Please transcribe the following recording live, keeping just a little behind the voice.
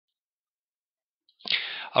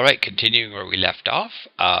All right, continuing where we left off.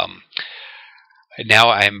 Now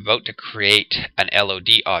I am about to create an LOD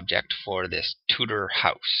object for this tutor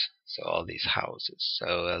house. So all these houses.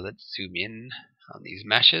 So let's zoom in on these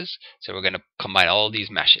meshes. So we're going to combine all these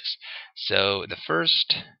meshes. So the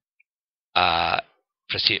first part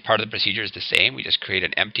of the procedure is the same. We just create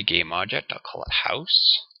an empty game object. I'll call it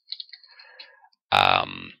house.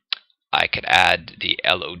 I could add the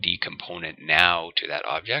LOD component now to that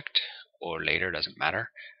object, or later, doesn't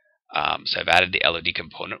matter. So I've added the LOD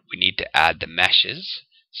component. We need to add the meshes.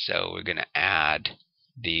 So we're going to add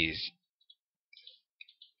these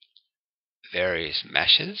various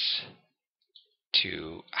meshes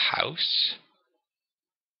to house.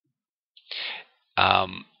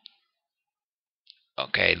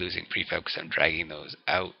 Okay, losing prefab because I'm dragging those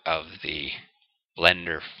out of the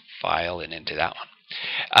Blender file and into that one.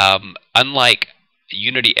 Unlike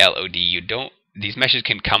Unity LOD, these meshes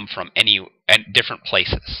can come from different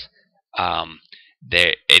places. In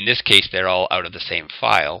this case, they're all out of the same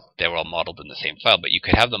file. They were all modeled in the same file, but you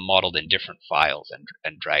could have them modeled in different files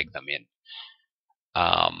and drag them in.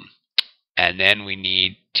 And then we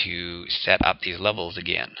need to set up these levels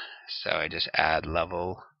again. So I just add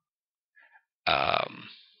level. I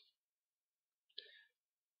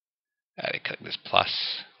click this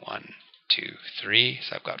plus 1, 2, 3.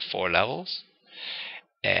 So I've got 4 levels.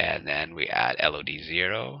 And then we add LOD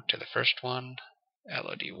 0 to the first one,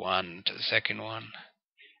 LOD 1 to the second one,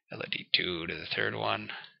 LOD 2 to the third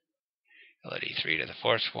one, LOD 3 to the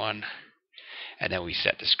fourth one, and then we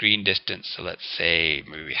set the screen distance. So let's say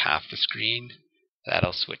maybe half the screen.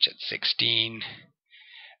 That'll switch at 16.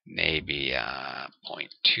 Maybe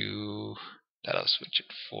 0.2. That'll switch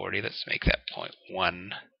at 40. Let's make that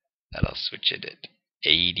 0.1. That'll switch it at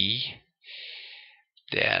 80.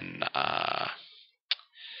 Then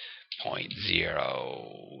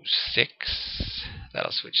 0.06.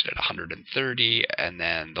 That'll switch it at 130, and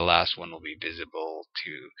then the last one will be visible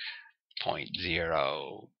to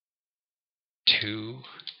 0.02.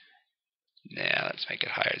 Now let's make it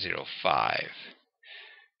higher, 0.5.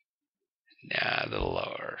 Now a little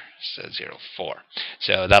lower, so 0.4.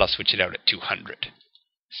 So that'll switch it out at 200.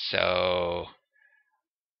 So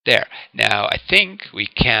there. Now I think we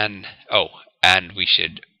can. Oh, and we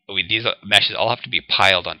should. These meshes all have to be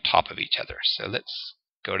piled on top of each other. So let's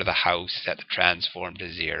go to the house, set the transform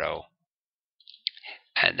to 0.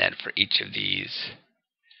 And then for each of these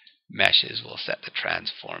meshes, we'll set the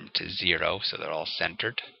transform to 0 so they're all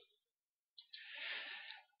centered.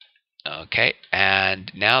 Okay,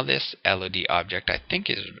 and now this LOD object I think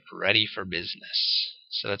is ready for business.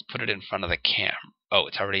 So let's put it in front of the camera. Oh,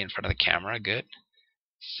 it's already in front of the camera. Good.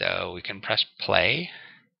 So we can press play.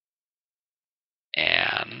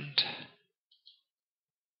 And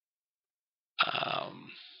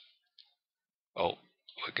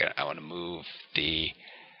I want to move the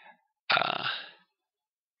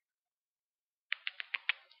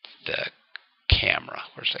camera.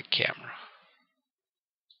 Where's the camera?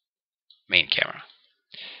 Main camera.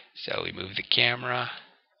 So we move the camera.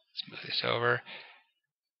 Let's move this over,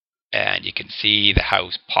 and you can see the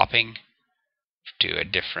house popping to a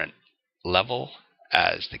different level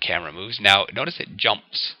as the camera moves. Now notice it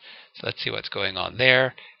jumps. So let's see what's going on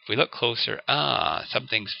there. If we look closer,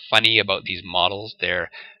 something's funny about these models. Their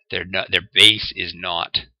base is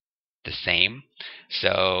not the same.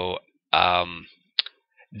 So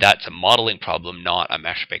that's a modeling problem, not a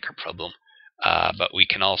MeshBaker problem. But we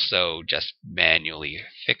can also just manually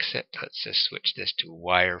fix it. Let's just switch this to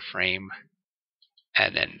wireframe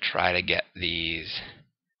and then try to get these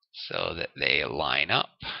so that they line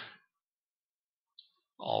up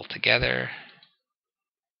all together.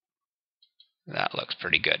 That looks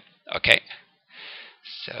pretty good. Okay,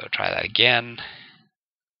 so try that again.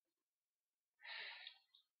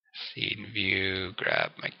 Scene view,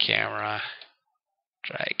 grab my camera,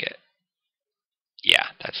 drag it.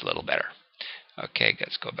 Yeah, that's a little better. Okay,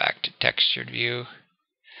 let's go back to textured view.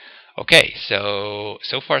 Okay, so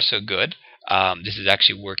far so good. This is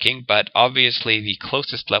actually working, but obviously the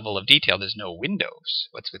closest level of detail, there's no windows.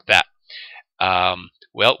 What's with that?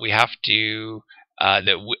 Well, we have to,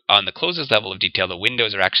 on the closest level of detail, the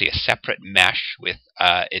windows are actually a separate mesh with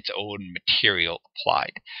its own material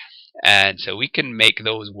applied. And so we can make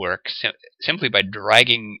those work simply by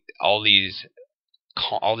dragging all this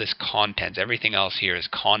contents. Everything else here is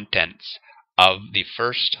contents of the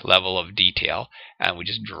first level of detail, and we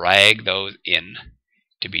just drag those in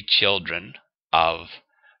to be children of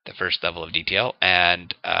the first level of detail.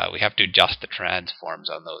 And we have to adjust the transforms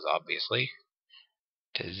on those, obviously,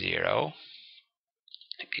 to 0.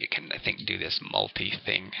 You can, I think, do this multi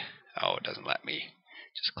thing. Oh, it doesn't let me.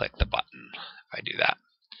 Just click the button if I do that.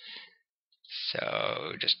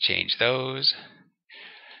 So just change those.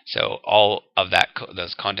 So all of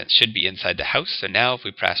those contents should be inside the house. So now if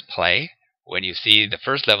we press play, when you see the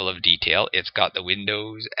first level of detail, it's got the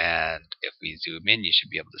windows, and if we zoom in, you should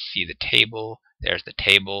be able to see the table. There's the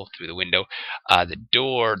table through the window. The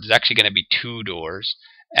door, there's actually going to be 2 doors,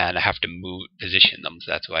 and I have to position them,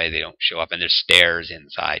 so that's why they don't show up. And there's stairs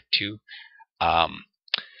inside too.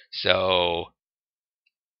 So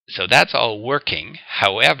that's all working.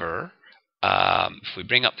 However, if we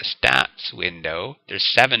bring up the stats window,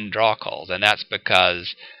 there's 7 draw calls, and that's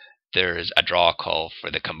because there's a draw call for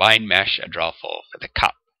the combined mesh, a draw call for the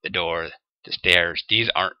cup, the door, the stairs. These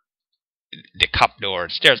aren't, the cup, door,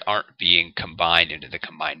 and stairs aren't being combined into the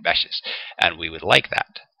combined meshes, and we would like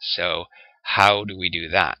that. So how do we do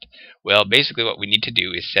that? Well, basically what we need to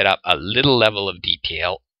do is set up a little level of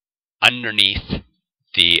detail underneath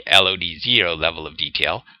the LOD0 level of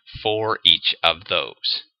detail for each of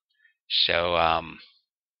those. So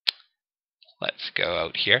let's go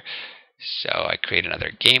out here. So I create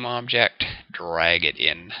another game object, drag it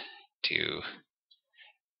in to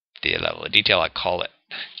the level of detail. I call it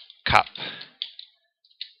cup.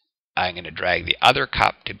 I'm going to drag the other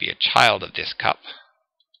cup to be a child of this cup.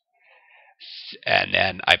 And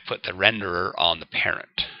then I put the renderer on the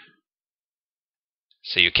parent.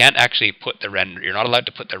 So you can't actually put the renderer, you're not allowed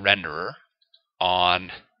to put the renderer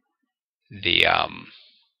on the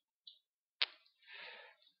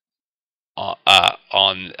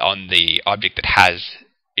on the object that has,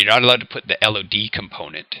 you're not allowed to put the LOD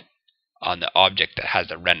component on the object that has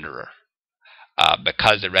the renderer,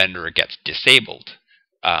 because the renderer gets disabled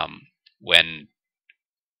when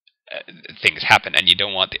things happen, and you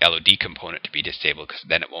don't want the LOD component to be disabled, because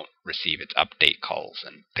then it won't receive its update calls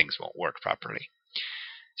and things won't work properly.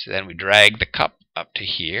 So then we drag the cup up to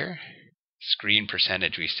here. Screen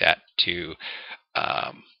percentage we set to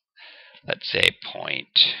let's say 0.2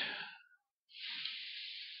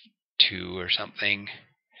 or something.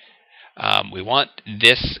 We want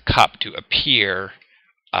this cup to appear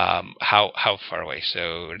how far away?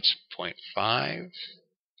 So it's 0.5.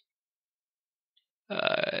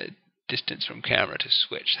 Distance from camera to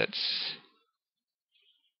switch. That's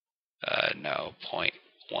no,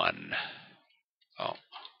 0.1. Oh,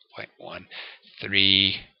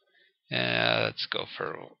 0.13. Let's go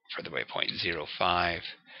for the way 0.05.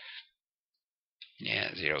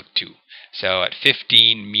 Yeah, 0.2. So at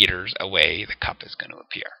 15 meters away, the cup is going to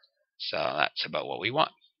appear. So that's about what we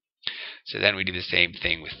want. So then we do the same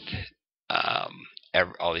thing with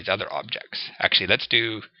all these other objects. Actually, let's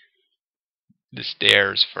do the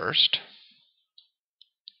stairs first,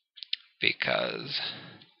 and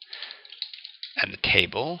the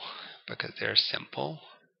table, because they're simple.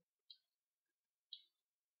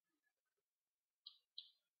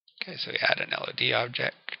 Okay, so we add an LOD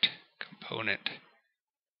object component.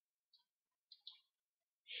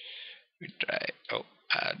 We add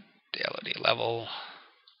the LOD level,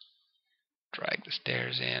 drag the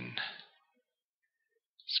stairs in,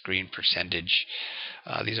 screen percentage.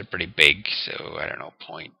 These are pretty big, so I don't know,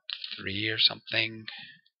 0.3 or something.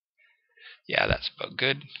 Yeah, that's about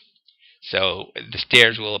good. So the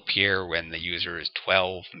stairs will appear when the user is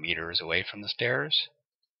 12 meters away from the stairs.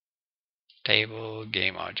 Table,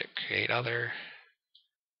 game object, create other,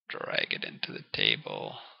 drag it into the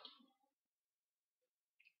table.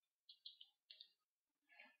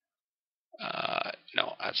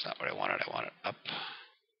 No, that's not what I wanted. I want it up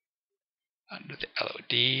under the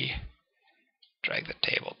LOD. Drag the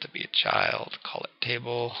table to be a child, call it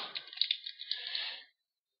table.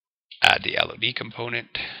 Add the LOD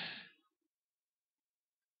component.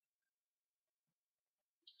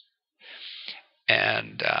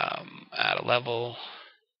 And add a level.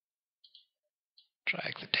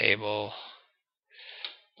 Drag the table.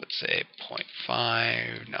 Let's say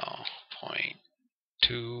 0.5, no,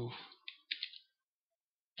 0.2.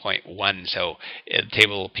 0.1, so the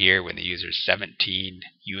table will appear when the user is 17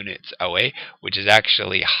 units away, which is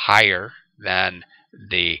actually higher than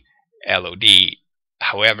the LOD.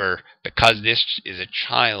 However, because this is a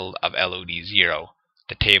child of LOD0,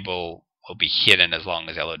 the table will be hidden as long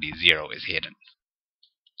as LOD0 is hidden.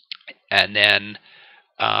 And then,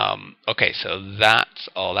 okay, so that's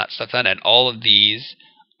all that stuff done, and all of these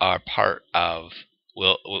are part of,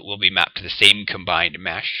 will be mapped to the same combined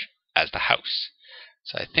mesh as the house.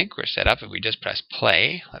 So I think we're set up. If we just press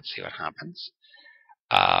play, let's see what happens.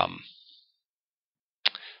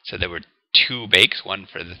 So there were 2 bakes, one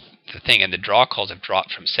for the thing, and the draw calls have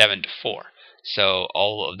dropped from 7 to 4. So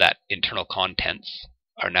all of that internal contents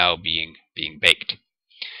are now being baked.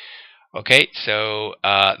 Okay, so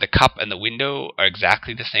the cup and the window are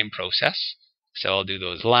exactly the same process. So I'll do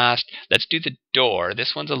those last. Let's do the door.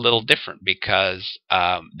 This one's a little different because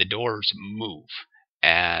the doors move.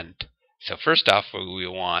 And so first off, we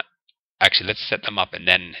want, actually, let's set them up and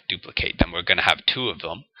then duplicate them. We're going to have 2 of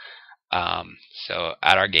them. So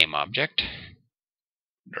add our game object,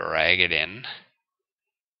 drag it in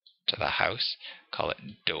to the house, call it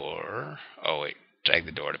door. Oh wait, drag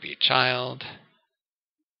the door to be a child.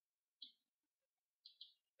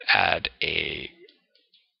 Add a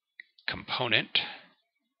component,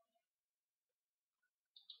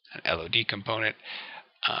 an LOD component,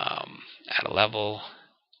 add a level,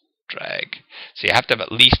 drag. So you have to have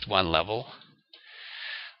at least 1 level.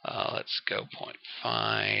 Let's go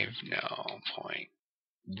 0.5, no,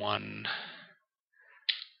 0.1.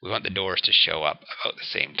 We want the doors to show up about the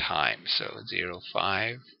same time, so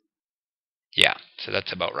 0.5. Yeah, so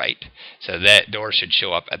that's about right. So that door should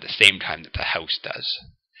show up at the same time that the house does.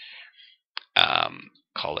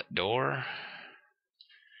 Call it door.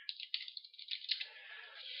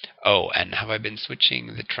 Oh, and have I been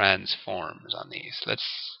switching the transforms on these?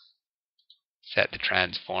 Let's set the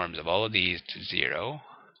transforms of all of these to 0.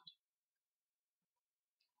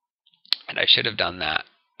 And I should have done that.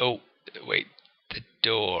 Oh, wait, the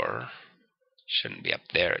door shouldn't be up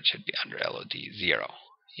there. It should be under LOD 0.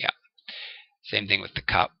 Yeah. Same thing with the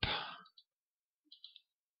cup.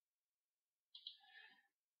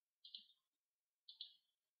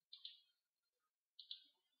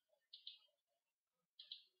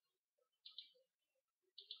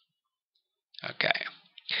 Okay.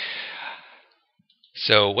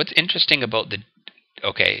 So what's interesting about the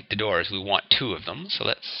doors, we want 2 of them. So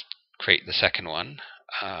let's create the second one.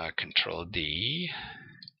 Control D.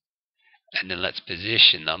 And then let's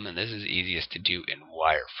position them. And this is easiest to do in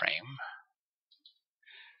wireframe.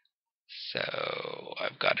 So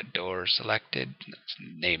I've got a door selected. Let's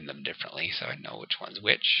name them differently so I know which one's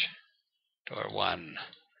which. Door 1,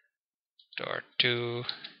 door 2.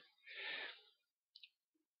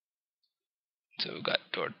 So we've got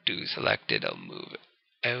door 2 selected. I'll move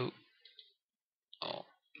it out. Oh.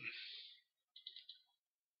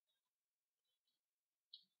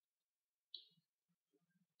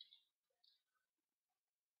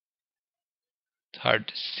 It's hard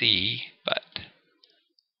to see, but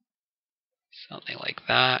something like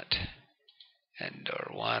that. And door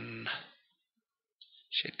 1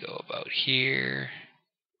 should go about here.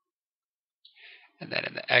 And then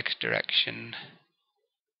in the X direction,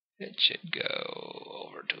 it should go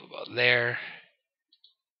over to about there.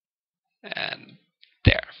 And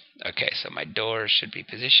there. Okay, so my doors should be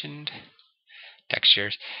positioned.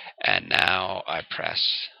 Textures. And now I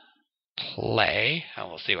press play, and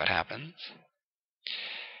we'll see what happens.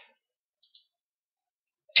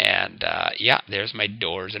 And yeah, there's my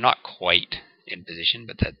doors. They're not quite in position,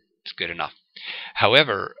 but that's good enough.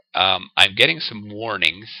 However, I'm getting some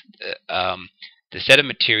warnings. The set of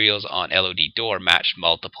materials on LOD door match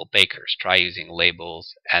multiple bakers. Try using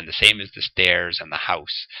labels, and the same as the stairs and the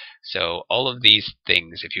house. So all of these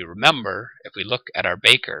things, if you remember, if we look at our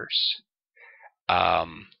bakers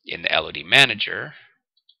in the LOD manager,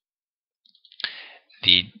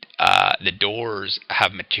 the doors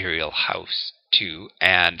have material house 2,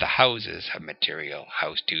 and the houses have material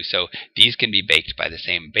house 2. So these can be baked by the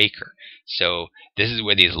same baker. So this is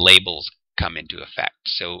where these labels come into effect.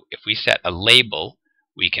 So if we set a label,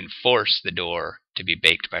 we can force the door to be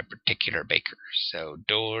baked by a particular baker. So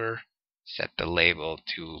door, set the label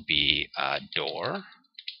to be door.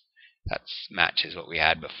 That matches what we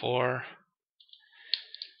had before.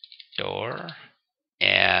 Door.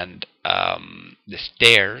 And the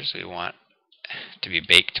stairs we want to be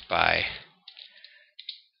baked by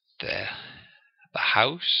the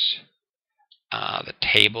house, the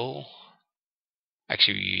table.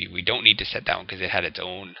 Actually, we don't need to set that one because it had its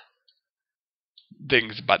own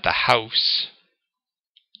things, but the house,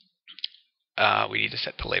 we need to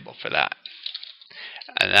set the label for that.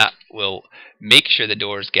 And that will make sure the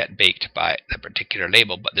doors get baked by the particular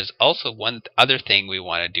label. But there's also one other thing we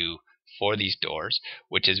want to do for these doors,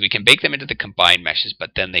 which is we can bake them into the combined meshes,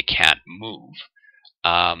 but then they can't move.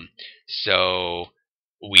 So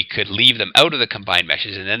we could leave them out of the combined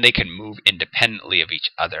meshes, and then they can move independently of each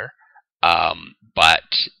other.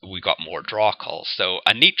 But we got more draw calls. So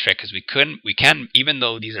a neat trick is we can, even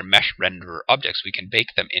though these are mesh renderer objects, we can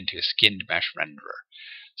bake them into a skinned mesh renderer.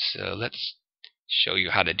 So let's show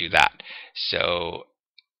you how to do that. So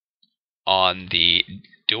on the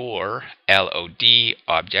door LOD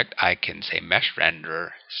object, I can say mesh renderer,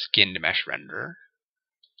 skinned mesh renderer,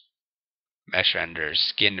 mesh renderer,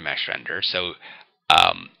 skinned mesh renderer. So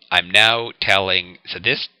I'm now telling, so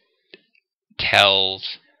this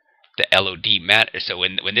tells the LOD so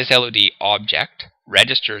when this LOD object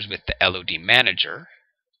registers with the LOD manager,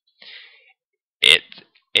 it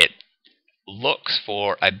looks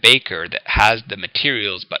for a baker that has the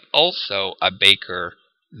materials, but also a baker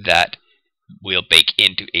that will bake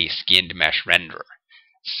into a skinned mesh renderer.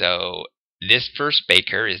 So this first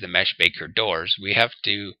baker is the mesh baker doors. We have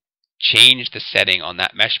to change the setting on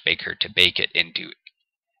that mesh baker to bake it into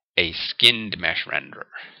a skinned mesh renderer.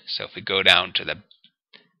 So if we go down to the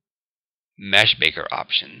mesh baker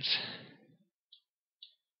options,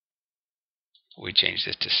 we change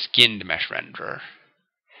this to skinned mesh renderer,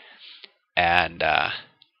 and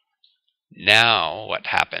now what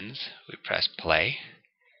happens, we press play.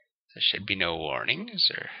 There should be no warnings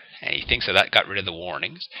or anything, so that got rid of the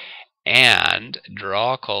warnings. And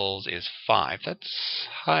drawcalls is 5. That's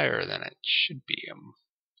higher than it should be. I'm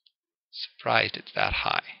surprised it's that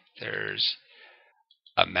high. There's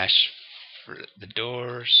a mesh for the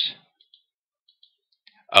doors.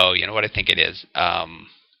 Oh, you know what I think it is?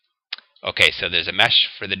 Okay, so there's a mesh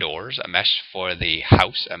for the doors, a mesh for the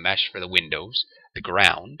house, a mesh for the windows, the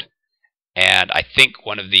ground, and I think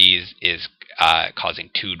one of these is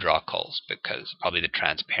causing 2 drawcalls, because probably the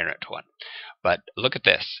transparent one. But look at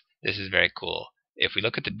this. This is very cool. If we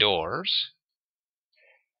look at the doors,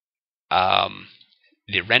 the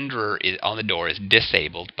renderer on the door is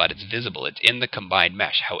disabled, but it's visible. It's in the combined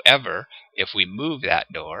mesh. However, if we move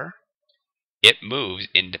that door, it moves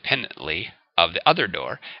independently of the other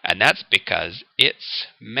door, and that's because its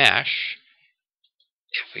mesh,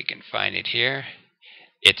 if we can find it here,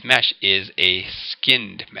 its mesh is a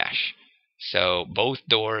skinned mesh. So both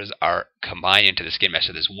doors are combined into the skin mesh.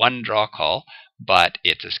 So there's one draw call, but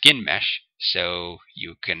it's a skin mesh, so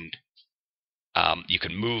you can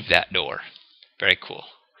move that door. Very cool.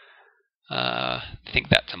 I think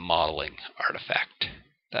that's a modeling artifact.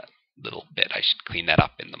 That little bit, I should clean that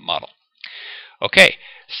up in the model. Okay,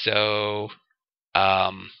 so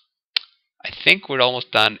I think we're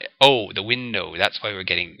almost done. Oh, the window. That's why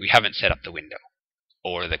we haven't set up the window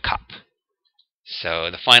or the cup. So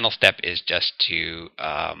the final step is just to,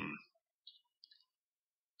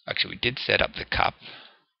 actually we did set up the cup.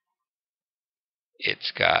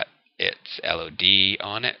 It's got its LOD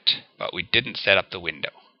on it, but we didn't set up the window.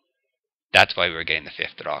 That's why we were getting the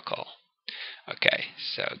 5th draw call. Okay,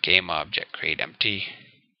 so game object create empty.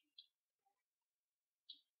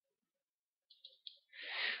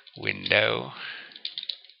 Window.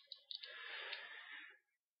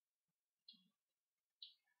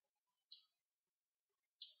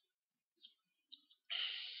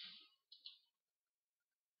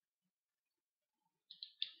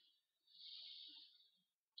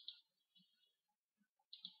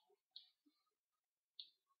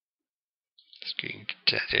 Screen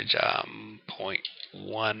percentage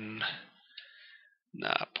 0.1,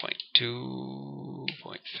 0.2,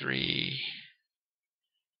 0.3,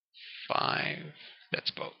 5. That's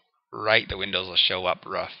about right. The windows will show up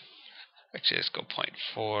rough. Actually, let's go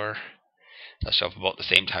 0.4. They'll show up about the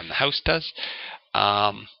same time the house does.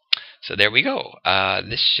 So there we go.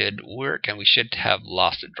 This should work, and we should have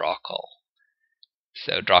lost a draw call.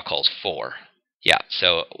 So draw call's 4. Yeah,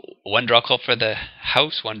 so 1 draw call for the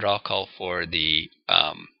house, 1 draw call for the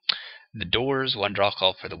doors, 1 draw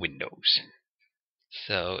call for the windows.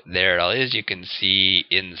 So there it all is. You can see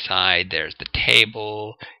inside there's the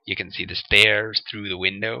table. You can see the stairs through the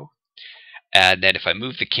window. And then if I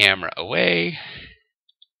move the camera away,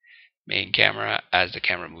 main camera, as the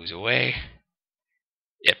camera moves away,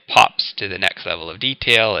 it pops to the next level of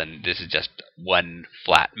detail, and this is just one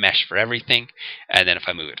flat mesh for everything. And then if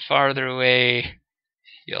I move it farther away,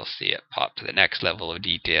 you'll see it pop to the next level of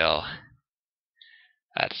detail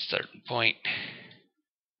at a certain point.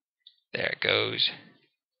 There it goes.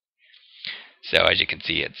 So as you can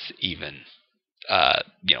see, it's even,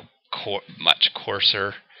 much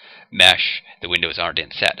coarser mesh. The windows aren't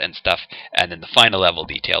inset and stuff. And then the final level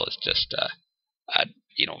detail is just,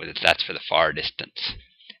 that's for the far distance.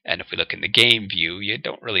 And if we look in the game view, you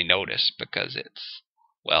don't really notice because it's,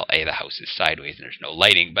 well, the house is sideways and there's no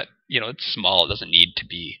lighting, but, it's small. It doesn't need to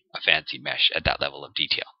be a fancy mesh at that level of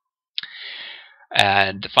detail.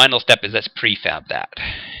 And the final step is let's prefab that.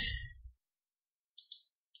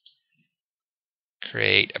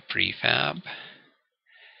 Create a prefab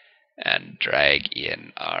and drag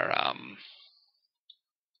in our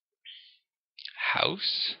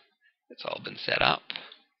house. It's all been set up.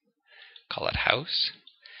 Call it house.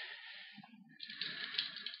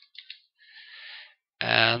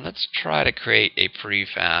 And let's try to create a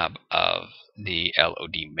prefab of the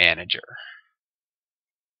LOD manager.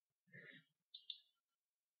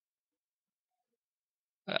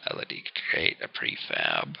 LED, create a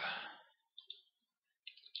prefab.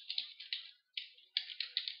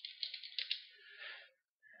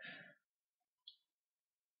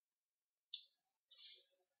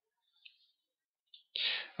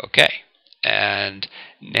 Okay, and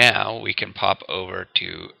now we can pop over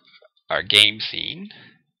to our game scene.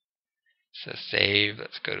 So save,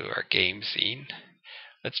 let's go to our game scene.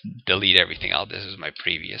 Let's delete everything else. This is my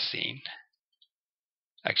previous scene.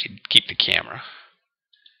 Actually, keep the camera.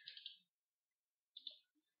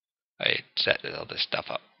 I set all this stuff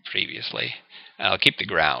up previously. And I'll keep the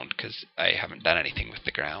ground because I haven't done anything with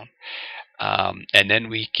the ground. And then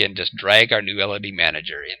we can just drag our new LED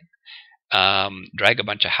manager in. Drag a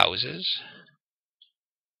bunch of houses.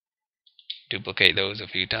 Duplicate those a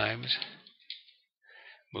few times.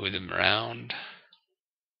 Move them around.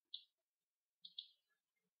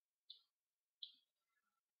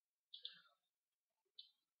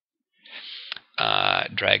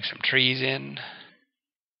 Drag some trees in.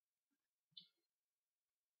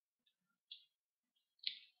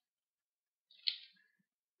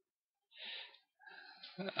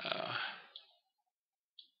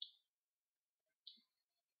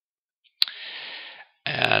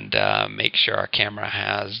 And make sure our camera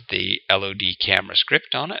has the LOD camera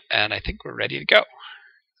script on it, and I think we're ready to go.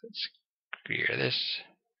 Let's clear this.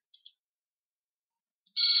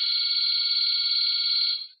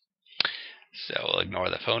 So we'll ignore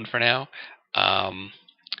the phone for now.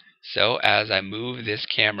 So as I move this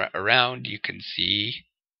camera around, you can see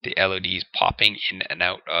the LODs popping in and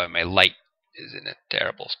out. My light is in a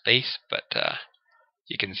terrible space, but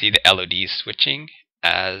you can see the LODs switching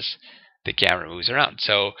as the camera moves around.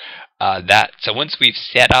 So so once we've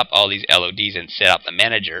set up all these LODs and set up the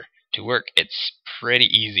manager to work, it's pretty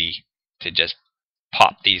easy to just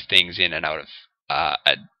pop these things in and out of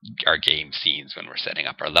our game scenes when we're setting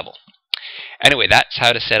up our level. Anyway, that's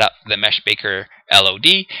how to set up the Mesh Baker LOD.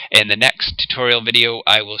 In the next tutorial video,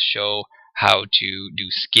 I will show how to do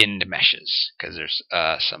skinned meshes, because there's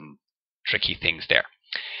some tricky things there.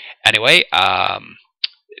 Anyway,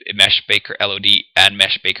 Mesh Baker LOD and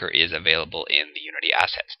Mesh Baker is available in the Unity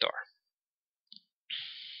Asset Store.